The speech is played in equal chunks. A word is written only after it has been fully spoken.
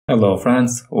Hello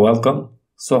friends, welcome.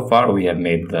 So far we have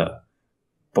made the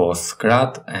post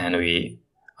CRUD and we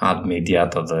add media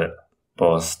to the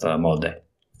post model.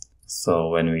 So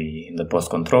when we in the post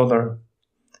controller,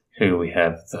 here we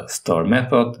have the store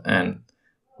method and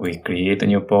we create a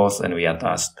new post and we add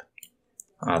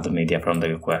the media from the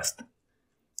request.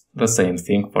 The same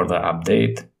thing for the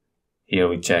update. Here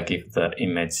we check if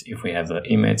we have the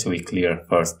image, we clear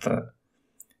first the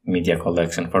media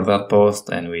collection for that post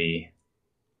and we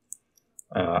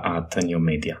add a new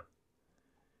media.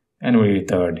 And we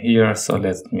return here, so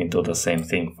let me do the same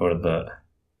thing for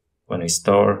when we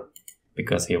store,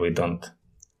 because here we don't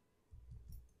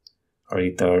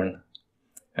return.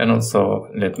 And also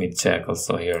let me check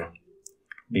also here,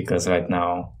 because right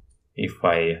now if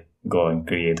I go and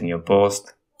create a new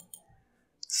post,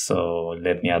 so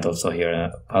let me add also here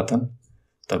a button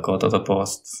to go to the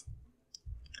posts.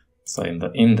 So in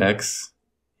the index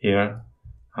here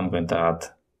I'm going to add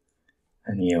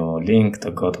a new link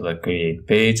to go to the create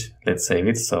page. Let's save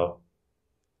it. So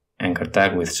anchor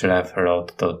tag with href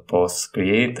route to post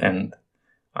create, and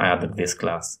I added this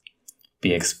class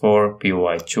px4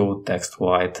 py2 text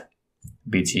white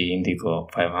bg indigo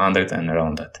 500 and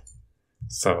rounded.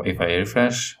 So if I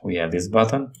refresh, we have this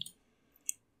button,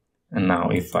 and now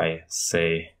if I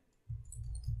say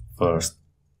first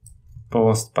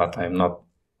post but I'm not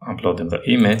uploading the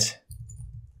image,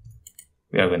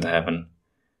 we are going to have an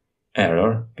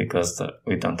error because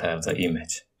we don't have the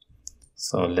image.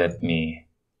 So let me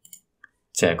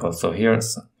check also here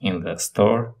in the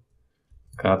store,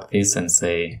 cut this and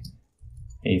say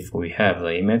if we have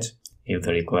the image, if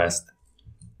the request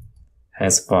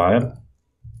has file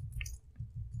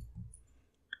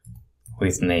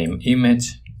with name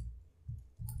image,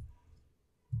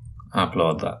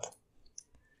 upload that.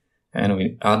 And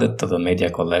we add it to the media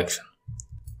collection.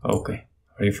 Okay,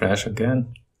 refresh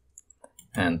again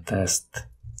and test.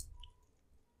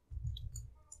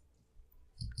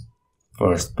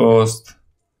 First post,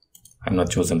 I'm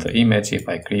not choosing the image. If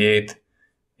I create,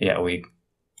 yeah, we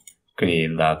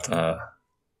create that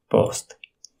post.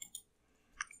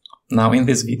 Now in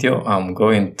this video I'm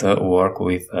going to work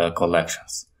with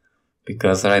collections,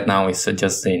 because right now it's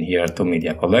just saying here to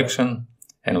media collection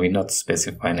and we're not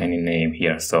specifying any name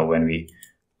here. So when we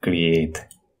create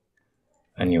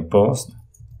a new post,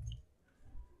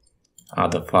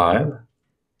 add a file,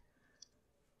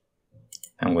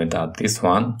 I'm going to add this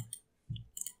one.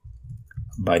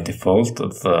 By default, go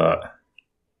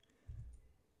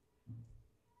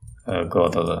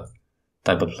to the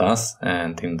table class,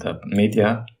 and in the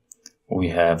media we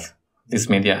have this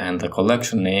media and the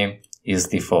collection name is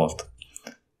default.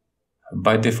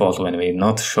 By default, when we're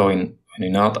not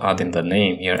adding the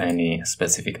name here, any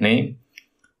specific name,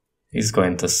 it's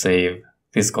going to save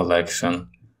this collection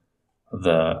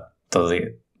to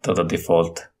the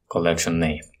default collection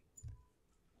name.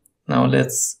 Now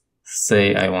let's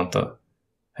say I want to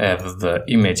have the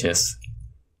images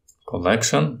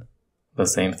collection, the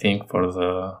same thing for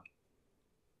the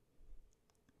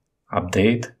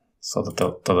update, so to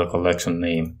the collection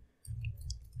name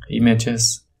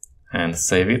images, and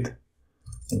save it.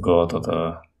 Go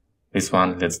to this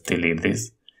one, let's delete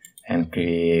this and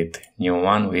create new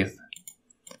one with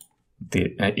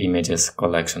the images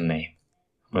collection name.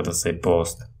 Let us say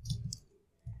post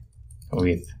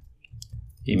with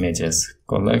images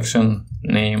collection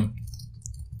name,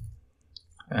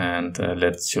 and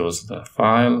let's choose the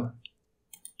file.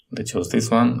 Let's choose this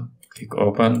one, click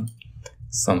open,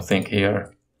 something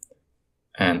here,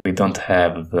 and we don't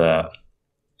have the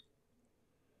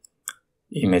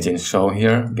image in show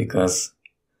here because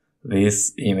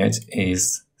this image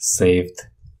is saved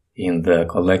in the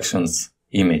collections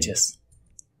images.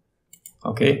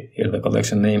 Okay, here the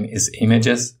collection name is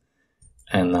images,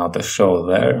 and now to show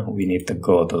there we need to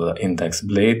go to the index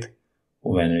blade.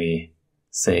 When we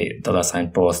say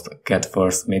 $sign post get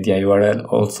first media URL,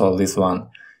 also this one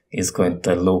is going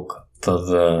to look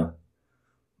to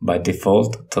by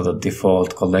default to the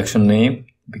default collection name,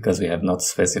 because we have not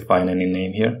specified any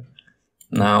name here.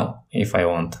 Now if I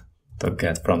want to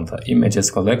get from the images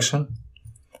collection,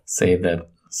 say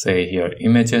here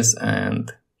images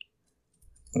and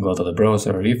go to the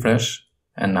browser, refresh,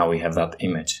 and now we have that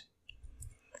image.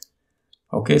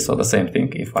 Okay, so the same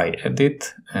thing, if I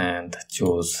edit and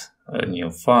choose a new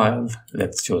file,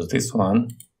 let's choose this one,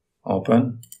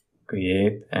 open,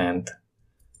 create, and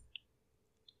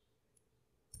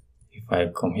if I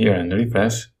come here and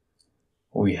refresh,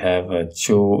 we have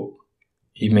 2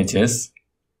 images.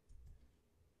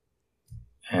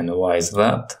 And why is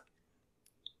that?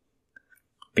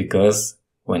 Because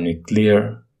when we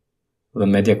clear the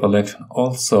media collection,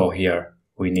 also here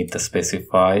we need to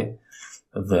specify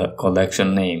the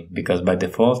collection name, because by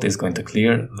default it's going to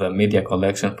clear the media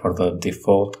collection for the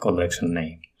default collection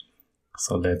name.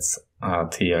 So let's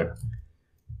add here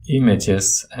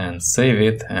images and save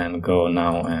it, and go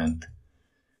now and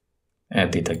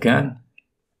edit again.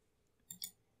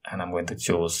 And I'm going to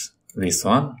choose this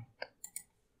one.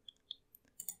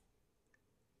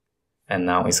 And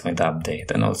now it's going to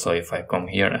update. And also if I come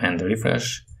here and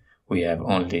refresh, we have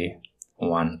only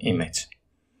one image.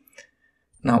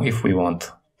 Now if we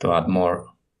want to add more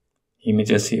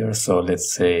images here, so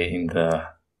let's say in the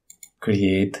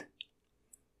create,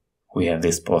 we have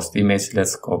this post image.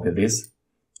 Let's copy this.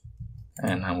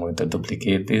 And I'm going to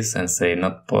duplicate this and say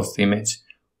not post image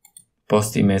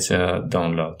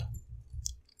download.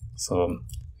 So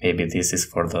maybe this is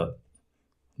for the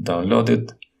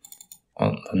downloaded.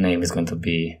 The name is going to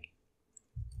be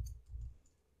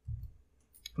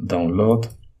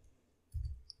download.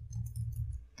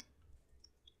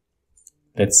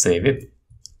 Let's save it.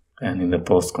 And in the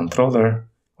post controller,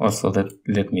 also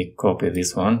let me copy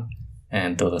this one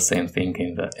and do the same thing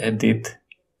in the edit.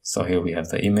 So here we have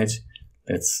the image.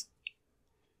 Let's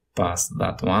pass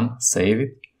that one, save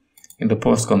it. In the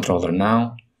post controller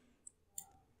now,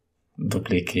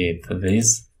 duplicate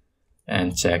this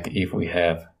and check if we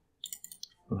have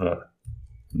the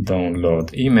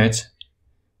download image.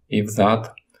 If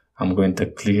that, I'm going to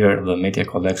clear the media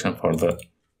collection for the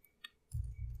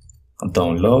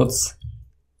downloads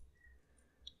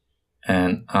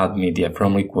and add media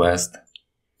from request.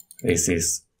 This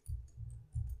is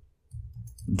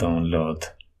download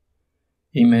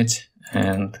image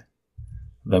and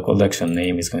the collection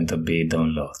name is going to be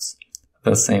downloads.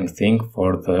 The same thing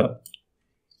for the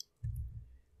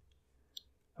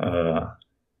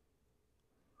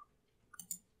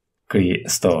create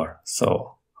store.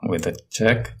 So I'm going to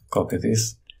check, copy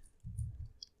this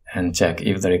and check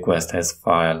if the request has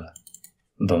file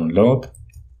download.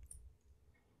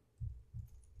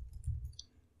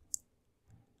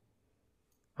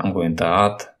 I'm going to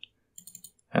add,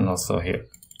 and also here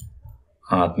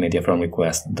add media from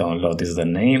request. Download is the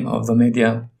name of the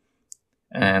media,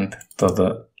 and to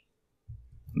the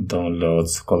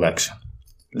downloads collection.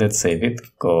 Let's save it,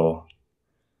 go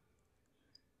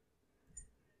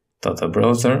to the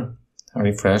browser,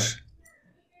 refresh,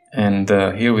 and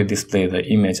here we display the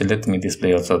image. Let me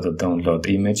display also the download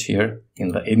image here in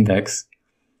the index.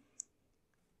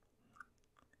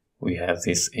 We have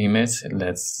this image.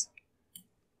 Let's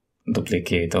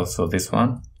duplicate also this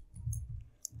one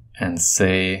and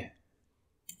say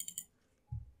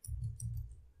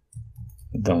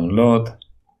download,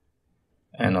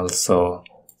 and also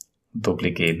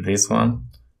duplicate this one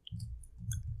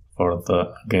for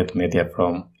the get media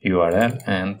from URL,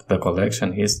 and the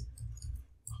collection is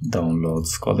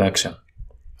downloads collection.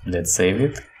 Let's save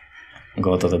it,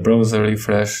 go to the browser,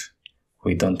 refresh.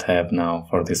 We don't have now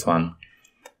for this one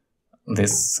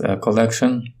this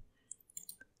collection.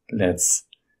 Let's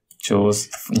choose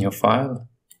new file.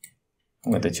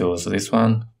 I'm going to choose this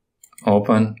one,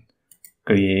 open,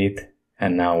 create,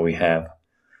 and now we have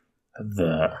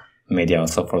the media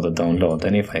also for the download.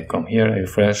 And if I come here,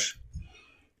 refresh,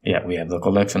 yeah, we have the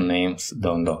collection names,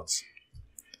 downloads.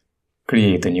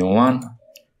 Create a new one,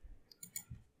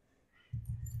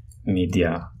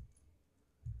 media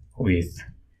with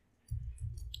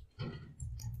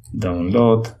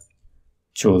download,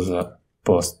 choose a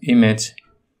post image,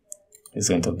 it's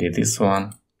going to be this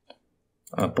one,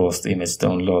 a post image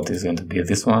download is going to be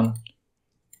this one.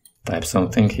 Type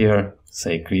something here,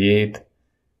 say create,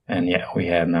 and yeah, we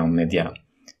have now media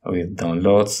with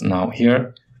downloads. Now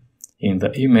here in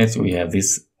the image we have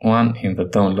this one, in the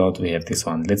download we have this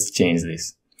one. Let's change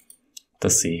this to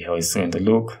see how it's going to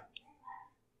look.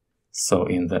 So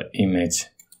in the image,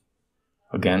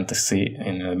 again, to see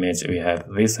in the image we have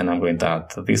this, and I'm going to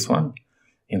add this one.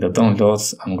 In the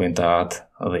downloads I'm going to add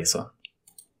this one.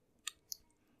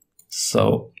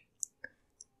 So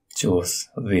choose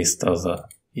this to the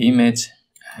image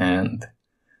and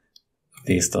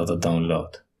this to the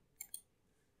download.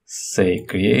 Say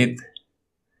create,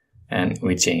 and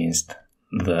we changed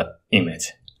the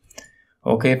image.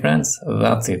 Okay friends,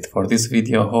 that's it for this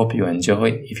video. Hope you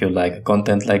enjoy. If you like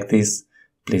content like this,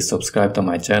 please subscribe to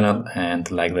my channel and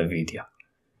like the video.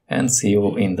 And see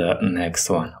you in the next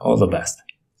one. All the best.